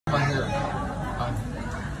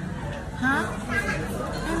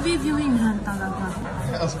talaga.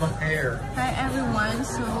 How's my hair? Hi everyone,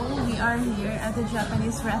 so we are here at the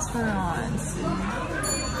Japanese restaurant.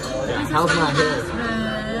 How's my hair?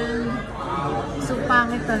 So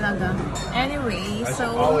pangit talaga. Anyway,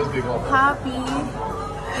 so happy.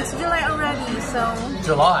 It's July already, so...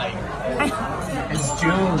 July? It's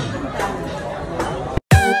June.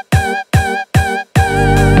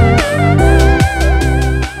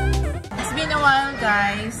 It's been a while,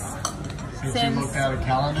 guys. Since you looked at a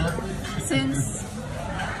calendar? Since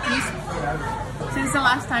the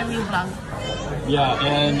last time we vlogged. Yeah,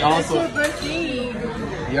 and also... It's your birthday.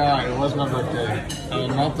 Yeah, it was my birthday. A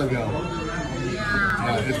month ago.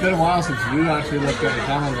 Yeah, it's been a while since you actually looked at a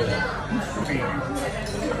calendar.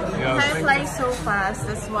 Yeah, Time flies so fast,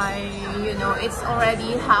 that's why, you know, it's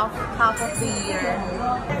already half of the year.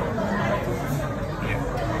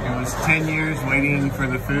 Yeah. It was 10 years waiting for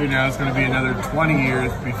the food, now it's going to be another 20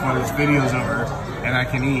 years before this video's over and I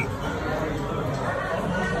can eat.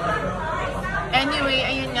 Anyway,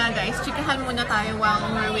 ayun nga guys, chikahan muna tayo while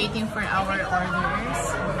we're waiting for our orders.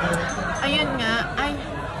 Ayun nga,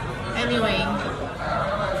 anyway,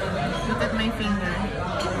 look at my finger.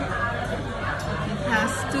 It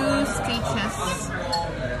has 2 stitches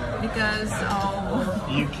because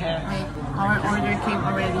you can't. Our order came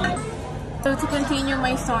already. So to continue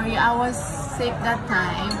my story, I was sick that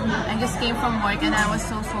time. I just came from work and I was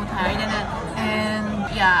so tired and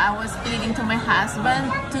yeah, I was pleading to my husband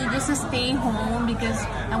to just stay home because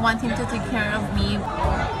I want him to take care of me.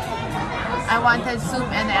 I wanted soup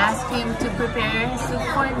and I asked him to prepare soup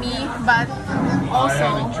for me, but also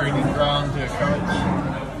I had a training ground to coach.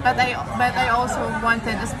 But I also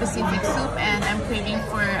wanted a specific soup and I'm craving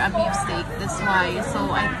for a beef steak. That's why. So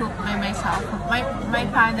I cooked by myself. My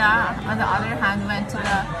panda, on the other hand, went to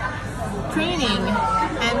the training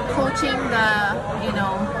and coaching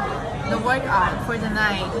the workout for the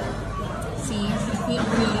night. See, if he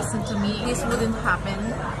really listened to me, this wouldn't happen.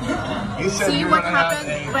 See what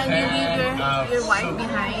happened when you leave your wife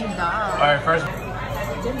behind. Alright,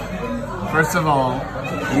 first of all,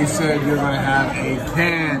 you said you're going to have a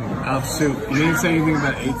pan of soup. You didn't say anything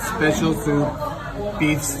about a special soup,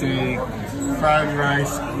 beef steak, fried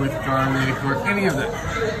rice with garlic, or any of that.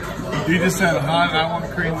 You just said, hon, I want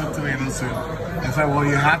cream with tomato soup. I said, well,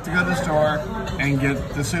 you have to go to the store and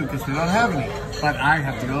get the soup because we don't have any. But I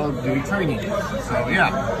have to go do training. So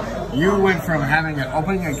yeah, you went from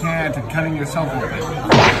opening a can to cutting yourself open.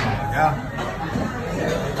 Yeah.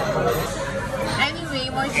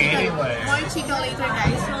 More chicken later,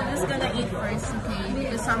 guys. So we're just gonna eat first, okay?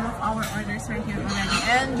 Because some of our orders are here already.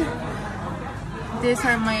 And these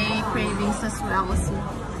are my cravings as well.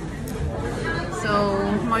 So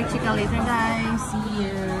more chicken later, guys. See you.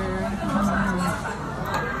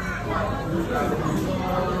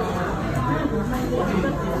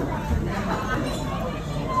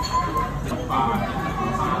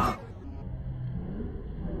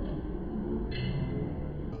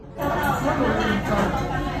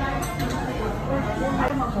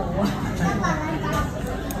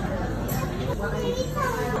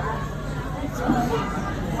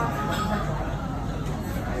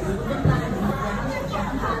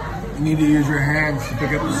 You need to use your hands to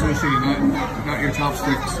pick up the sushi, not your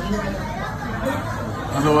chopsticks.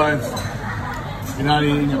 Otherwise, you're not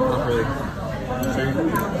eating it properly. See?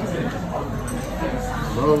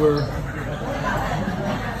 Over.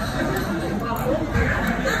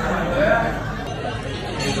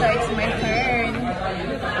 So it's my turn.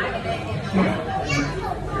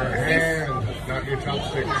 Your hand, not your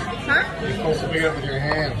chopsticks. Huh? You're supposed to pick it up with your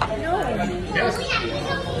hand. No. Yes.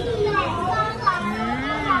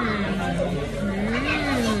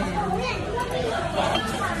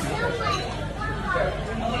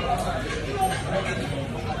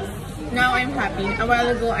 Now I'm happy. A while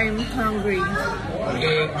ago I'm hungry.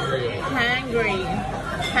 Hungry.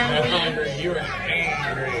 You were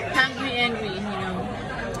angry. Angry, you know.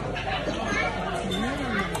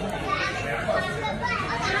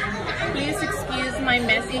 Please excuse my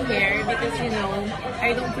messy hair because, you know,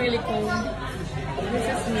 I don't really comb.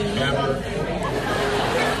 This is me.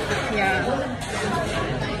 Yeah.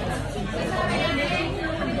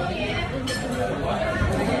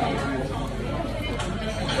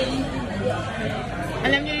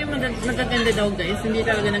 Alam niyo yung magaganda daw, guys, hindi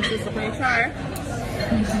talaga nagsusok yung char.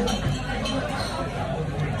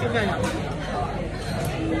 Diba lang?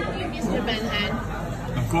 Mr. Benhan.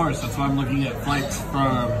 Of course, that's why I'm looking at flights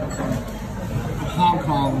from Hong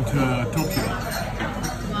Kong to Tokyo.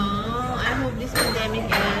 Oh, I hope this pandemic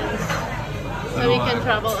ends so we can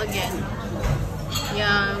travel again.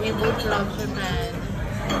 Yeah, we both love Japan.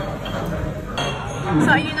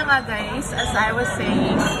 So, ayun na nga guys, as I was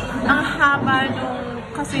saying, ang haba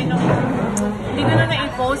kasi hindi ko na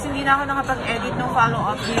na-i-post, hindi na ako nakapag-edit ng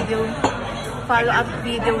follow-up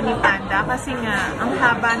video ni Panda kasi nga, ang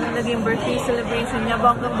haba nung naging birthday celebration niya,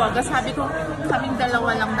 bonggang-bongga. Sabi ko, kaming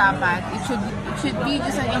dalawa lang dapat. It should be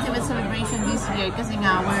just an intimate celebration this year kasi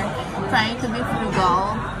nga, we're trying to be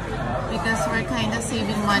frugal because we're kind of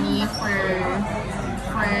saving money for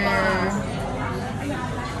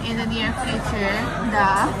in the near future.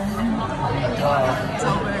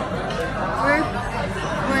 So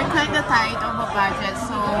we're kind of tight on the budget,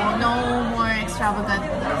 so no more extravagant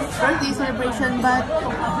birthday celebration. But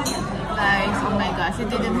guys, oh my gosh,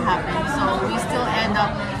 it didn't happen. So we still end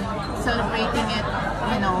up celebrating it,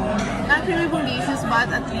 you know, not really delicious,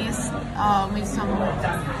 but at least with some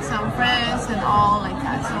friends and all like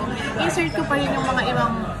that. So insert ko pa rin yung mga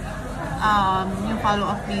ibang yung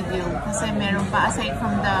follow-up video kasi meron pa, aside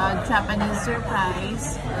from the Japanese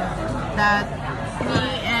surprise that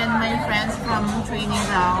me and my friends from training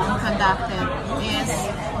ground conducted, is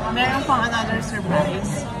meron pang another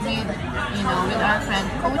surprise with, you know, with our friend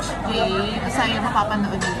Coach Jay. Basta yung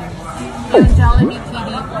mapapanood nyo yung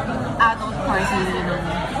𝘎𝘰𝘷𝘦 adult party, you know,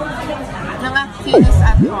 mga kids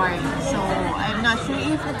at heart. So I'm not sure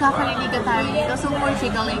if nagkakalinigan tayo dito, so more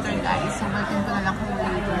chika later guys, so batin ko na lang kayo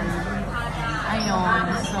later. Ayun,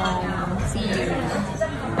 so see you.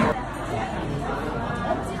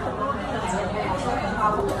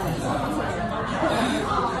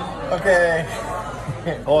 Okay.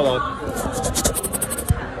 Hold on.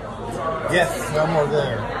 Yes, one more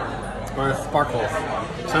there. Or sparkles.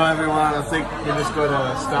 So everyone, I think we're just going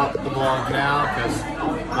to stop the vlog now because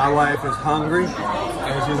my wife is hungry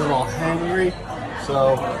and she's a little hangry.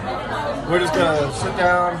 So we're just going to sit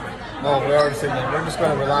down. No, we're already sitting there. We're just going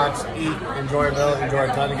to relax, eat, enjoy a meal, enjoy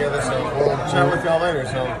our time together. So we'll chat with y'all later.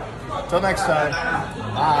 So until next time,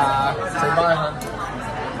 bye. Say bye, hon.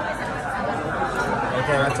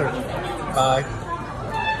 Okay, that's it. Bye.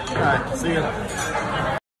 Alright, see you.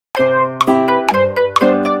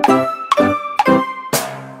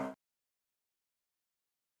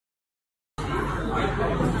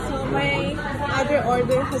 So my other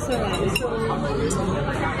order has arrived. So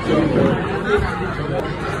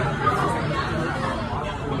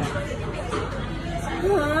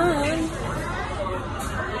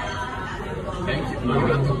Thank you.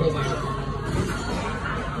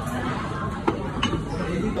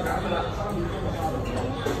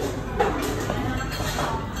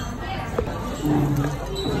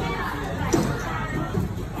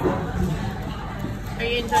 are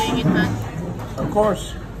you enjoying it, man? Of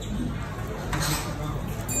course.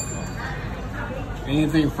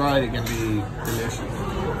 Anything fried, it can be delicious.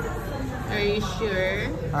 Are you sure?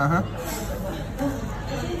 Uh-huh.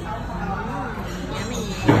 Yummy.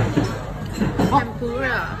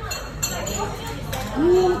 Tempura.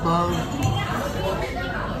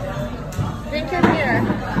 Drink your beer.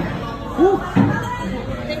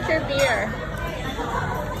 Drink your beer.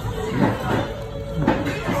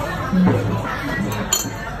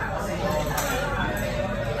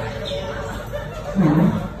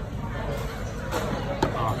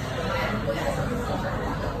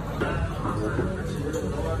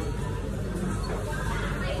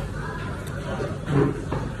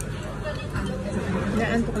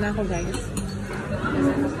 Naantok na ako, guys.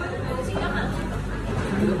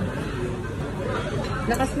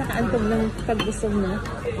 Lakas nakaantog ng pagbusog na.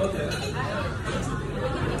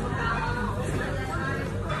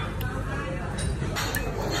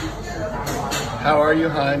 How are you,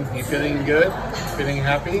 hon? You feeling good? Feeling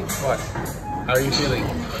happy? What? How are you feeling?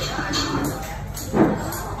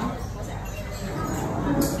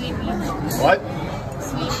 Sleepy. What?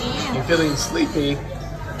 Sleepy. You feeling sleepy?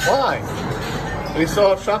 Why? We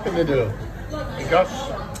still have shopping to do. Gosh.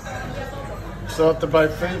 Still have to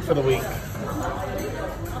buy food for the week.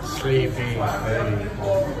 Sleepy. Hey.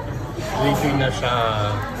 Sleepy na siya.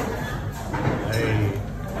 Hey.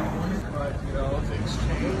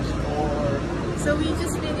 So we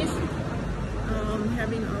just finished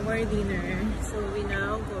having our dinner. So we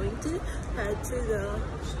now going to head to the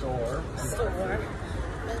store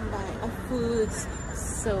and buy our foods.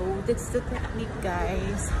 So that's the technique,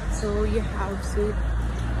 guys. So you have to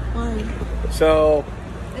So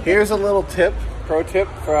here's a little tip, pro tip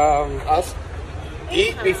from us.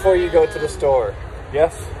 Eat before you go to the store.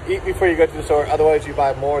 Yes? Eat before you go to the store, otherwise you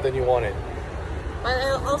buy more than you wanted. But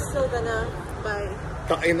I'm also gonna buy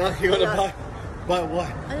You're gonna buy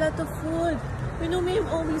what? a lot of food. You know me, I'm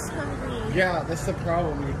always hungry. Yeah, that's the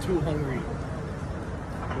problem. You're too hungry.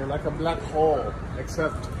 You're like a black hole,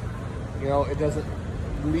 except, you know, it doesn't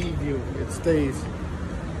leave you. It stays.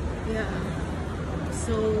 Yeah.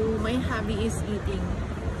 So my hobby is eating.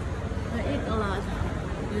 I eat a lot.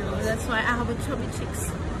 You know, that's why I have a chubby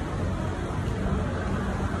cheeks.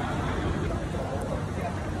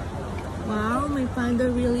 Wow, my panda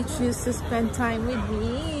really chooses to spend time with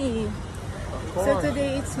me. So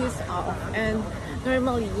today it's his off, and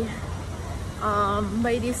normally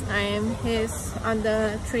by this time he's on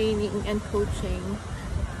the training and coaching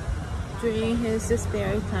during his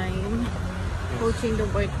spare time, coaching the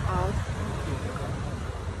workout.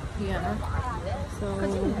 Yeah, so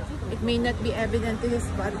it may not be evident to his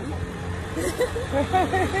body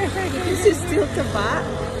because he's still taba,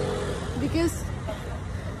 because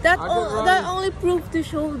that only proof to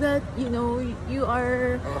show that, you know, you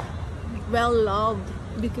are well loved,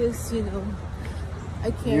 because, you know,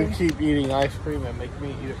 I care. You keep eating ice cream and make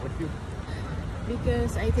me eat it with you.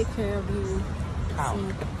 Because I take care of you. Ow.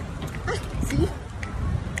 See?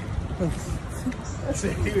 That's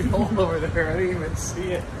a huge hole over there. I didn't even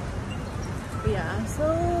see it. Yeah, so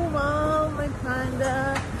wow, my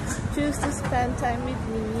panda choose to spend time with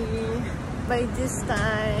me by this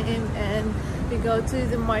time, and we go to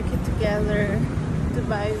the market together to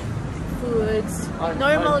buy foods.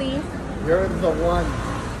 Normally, you're the one.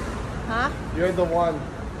 huh? You're the one.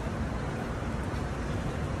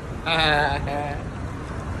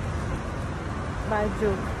 Bad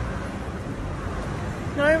joke.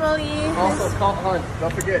 Normally, Also, call Han.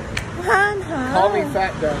 Don't forget. Han. Call me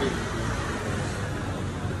Fat Daddy.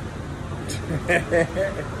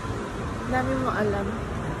 Dami mo alam.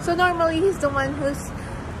 So normally he's the one who's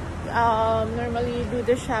normally do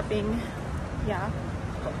the shopping. Yeah.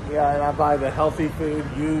 Yeah, and I buy the healthy food.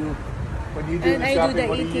 When you do And the I do shopping, the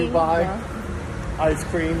what do you eating, buy? yeah. Ice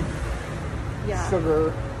cream, Yeah.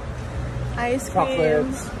 sugar, Ice cream.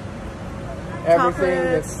 chocolates, everything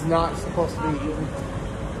Chocolates. that's not supposed to be eaten.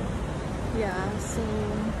 Yeah, so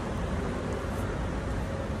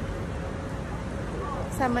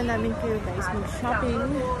sama namin kayo guys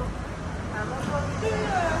mag-shopping.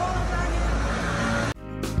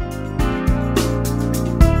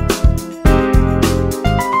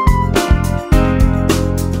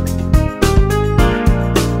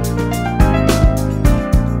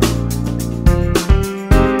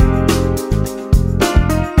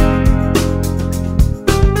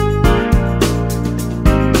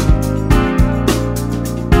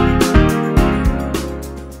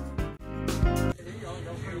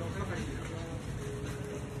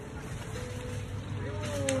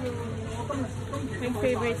 My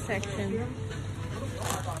favorite section.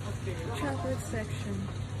 Chocolate section.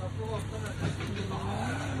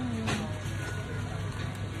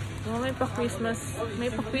 Oh, may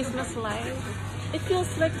pa-Christmas light. It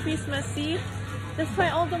feels like Christmassy. That's why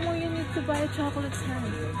all the more you need to buy a chocolate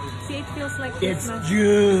stand. See, it feels like Christmas. It's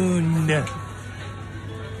June.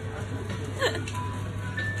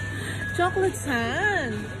 Chocolate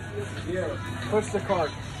stand. Here, push the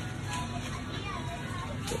cart.